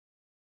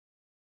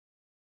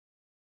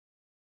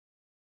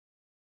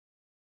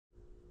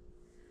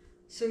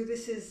So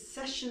this is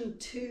session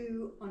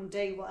 2 on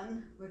day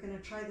 1. We're going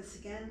to try this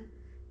again,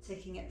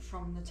 taking it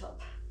from the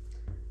top.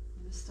 I'm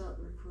going to start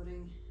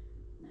recording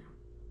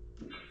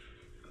now.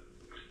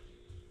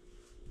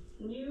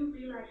 New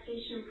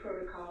Relaxation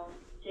Protocol,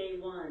 day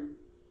 1.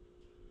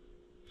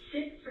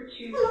 Sit for 2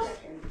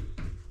 seconds.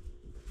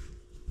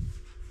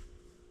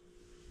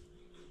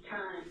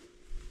 Time.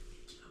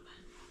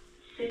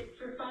 Sit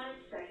for 5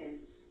 seconds.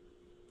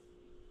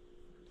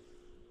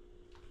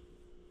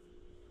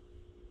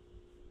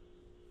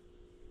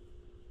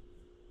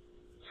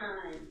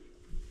 Time.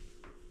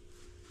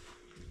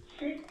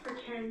 Sit for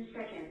 10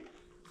 seconds.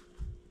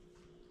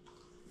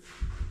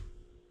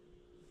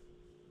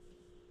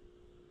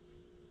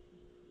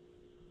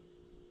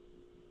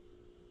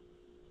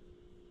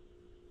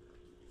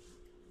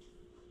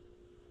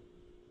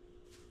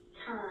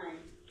 Time.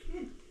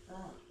 Good. Oh.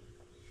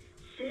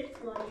 Sit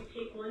while you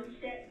take 1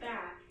 step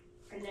back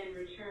and then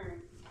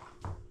return.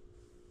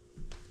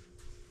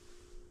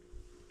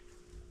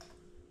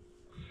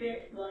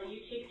 Sit while you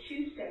take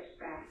 2 steps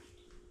back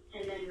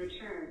and then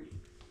return.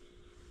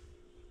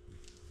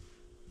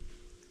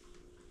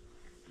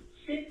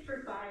 Sit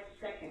for 5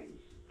 seconds.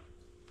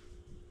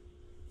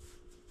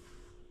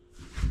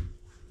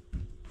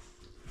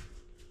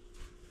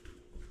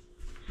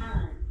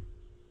 Time.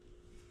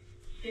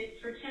 Sit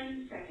for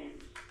 10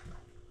 seconds.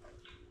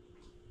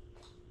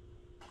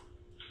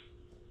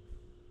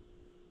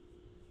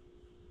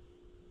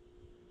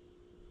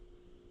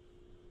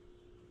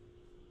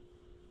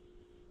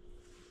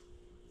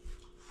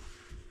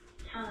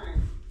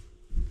 Time.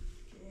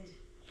 Good.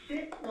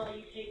 Sit while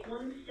you take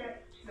 1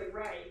 step to the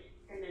right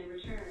and then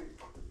return.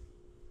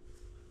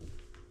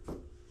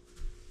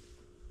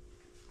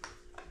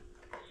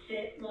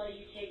 Sit while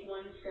you take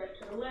 1 step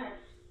to the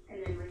left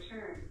and then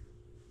return.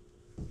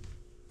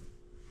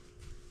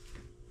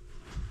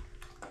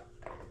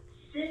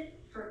 Sit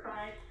for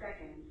 5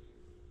 seconds.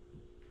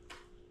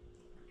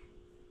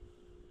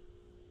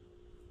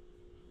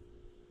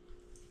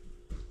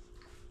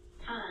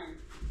 Time.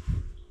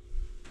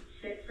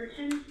 Sit for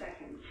 10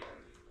 seconds.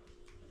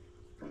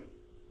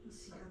 Let's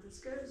see how this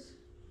goes.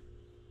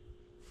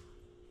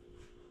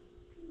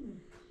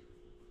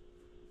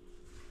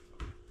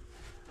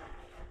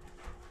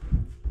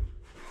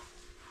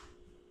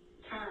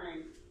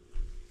 Time.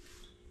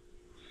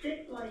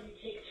 Sit while you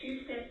take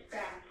 2 steps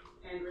back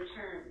and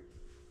return.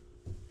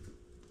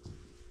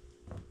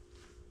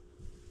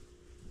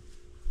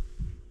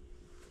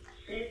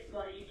 Sit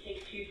while you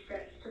take 2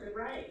 steps to the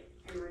right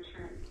and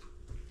return.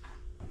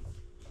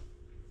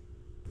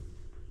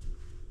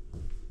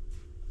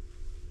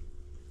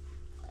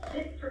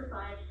 Sit for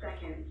 5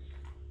 seconds.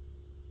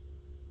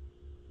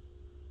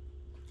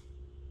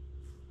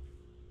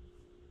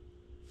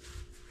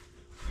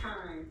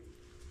 Time.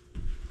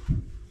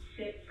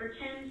 Sit for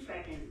 10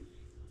 seconds.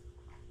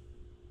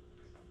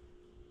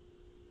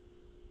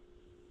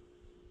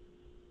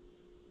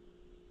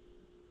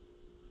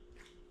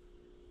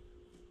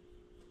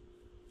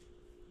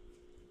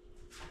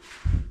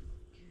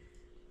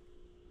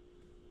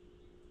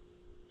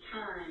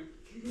 Time.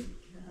 Good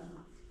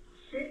girl.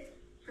 Sit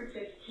for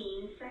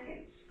 15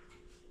 seconds.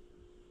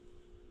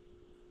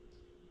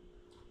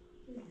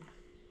 Good.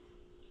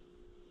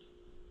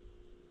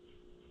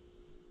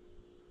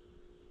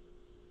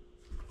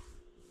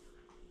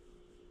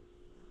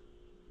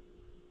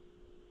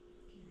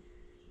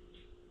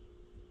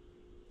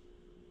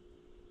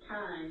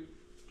 Time.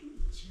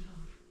 Good job.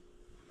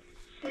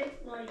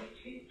 Sit while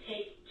you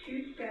take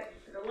 2 steps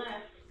to the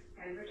left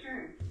and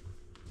return.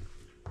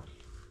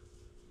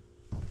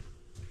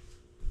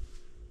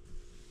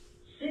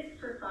 Sit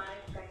for 5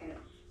 seconds.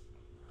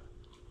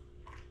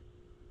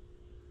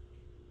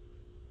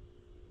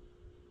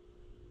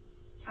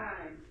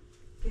 Time.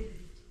 Good.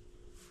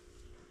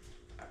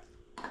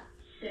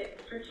 Sit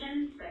for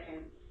 10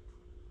 seconds.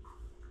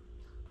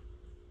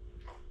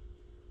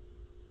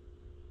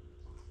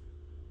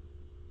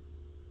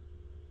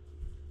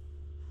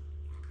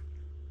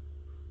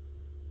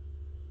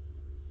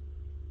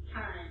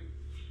 Time.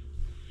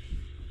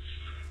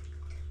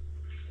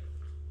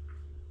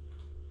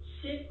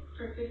 Sit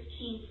for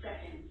 15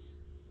 seconds.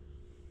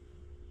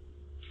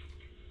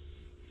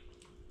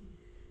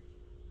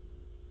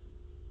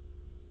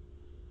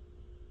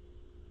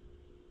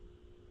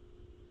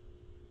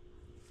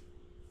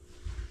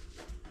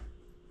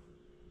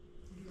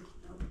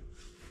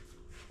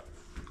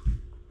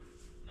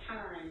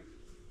 Time.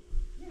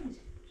 Good.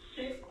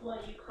 Sit while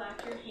you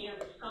clap your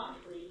hands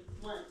softly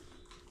once.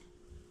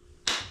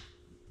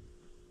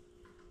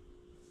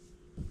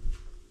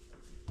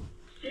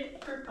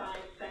 Sit for 5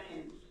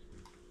 seconds.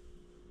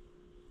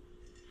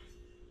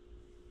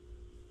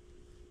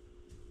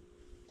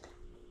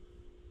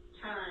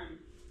 Time.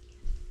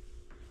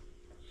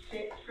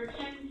 Sit for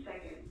 10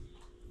 seconds.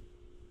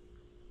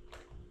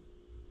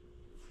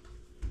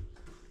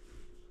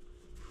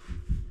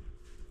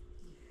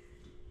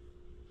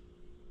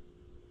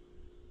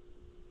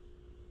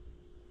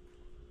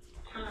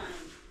 Time.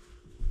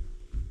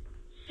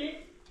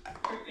 Sit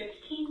for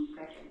 15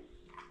 seconds.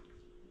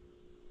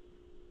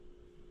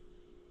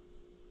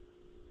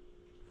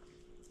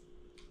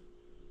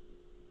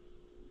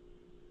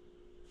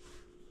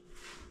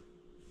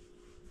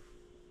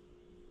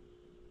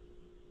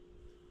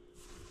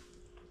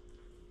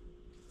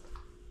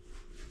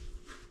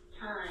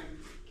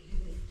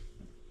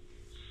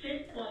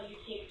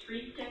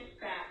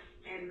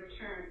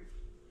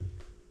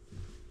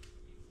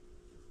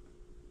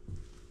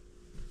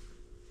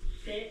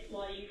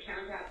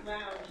 count out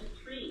loud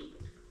to 3.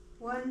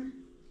 1,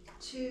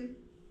 2,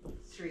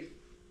 3.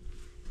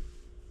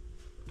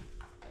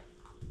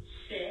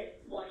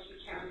 Sit while you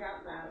count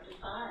out loud to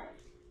 5.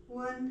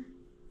 1,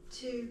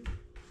 2,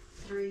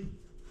 3,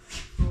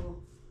 4,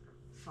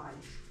 5.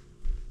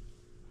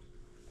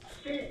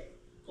 Sit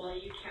while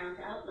you count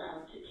out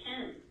loud to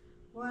 10.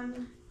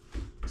 1,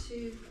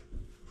 2,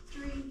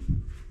 3,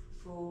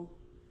 4,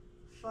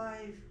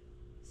 5,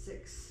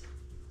 6,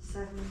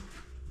 7,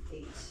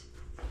 8,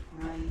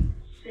 9,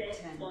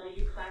 Sit 10. while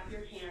you clap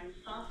your hands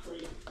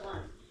softly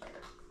once.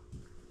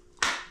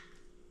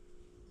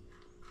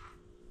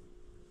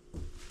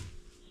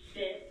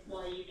 Sit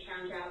while you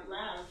count out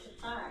loud to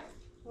 5.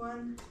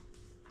 1,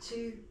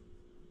 2,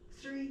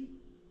 3,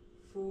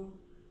 4,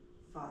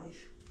 5.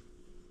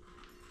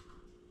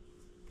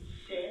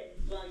 Sit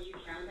while you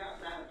count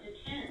out loud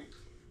to 10.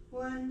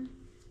 1,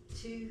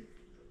 2,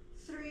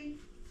 3,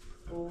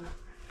 4,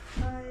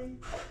 5,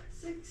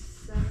 6,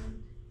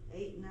 7,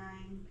 8,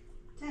 9,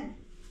 10.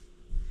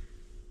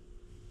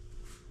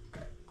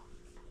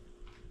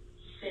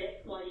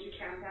 Sit while you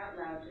count out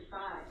loud to 5.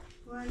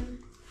 1,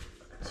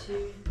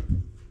 2,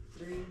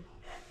 3,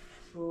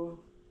 4,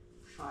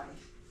 5.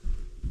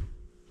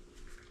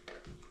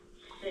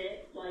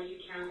 Sit while you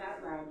count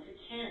out loud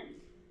to 10.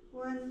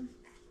 1,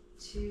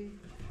 2,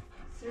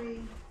 3,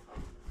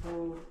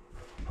 4,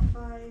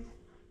 5,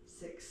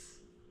 6,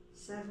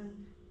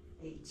 7,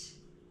 8,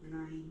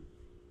 9,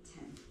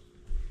 10.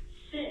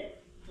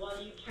 Sit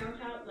while you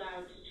count out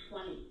loud to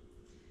 20.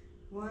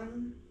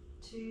 1,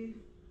 2,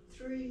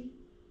 3,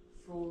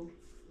 4,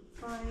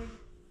 5,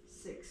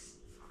 6,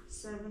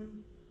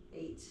 7,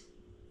 8,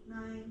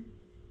 9,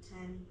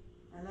 10,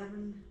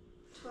 11,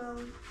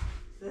 12,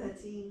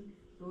 13,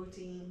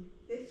 14,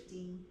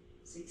 15,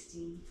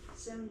 16,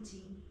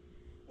 17,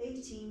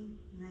 18,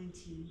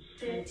 19,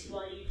 Sit 20.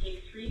 while you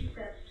take 3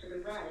 steps to the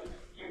right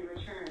and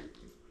return.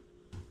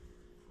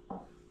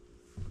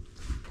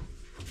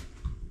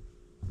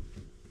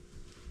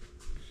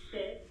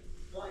 Sit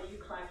while you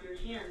clap your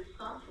hands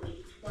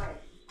softly twice.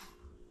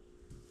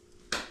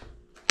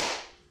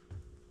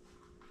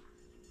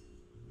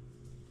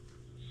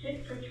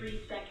 Sit for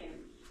 3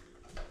 seconds.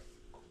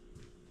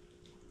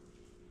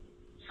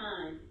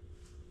 Time.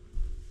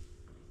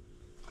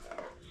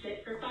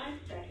 Sit for 5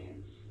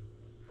 seconds.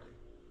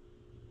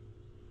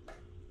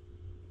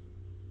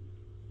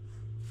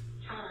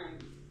 Time.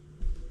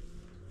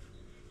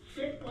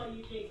 Sit while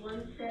you take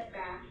 1 step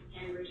back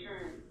and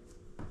return.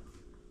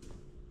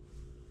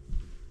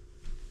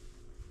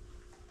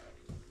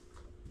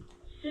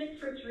 Sit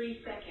for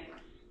 3 seconds.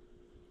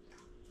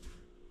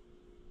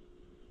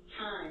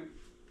 Time.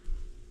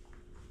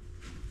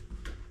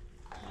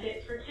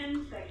 Sit for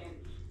 10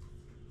 seconds.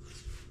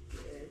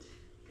 Good.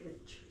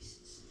 Good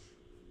choices.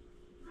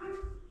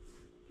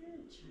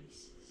 Good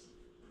choices.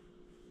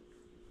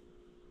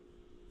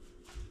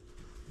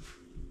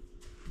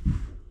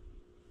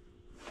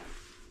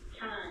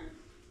 Time.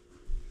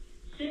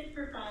 Sit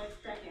for 5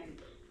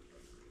 seconds.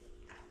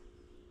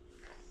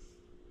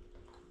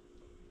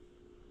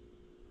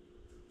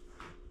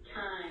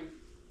 Time.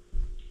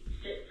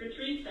 Sit for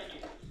 3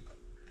 seconds.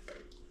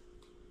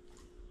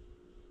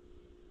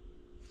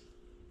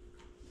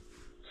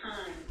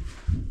 Time.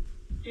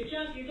 Good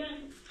job, you're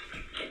done.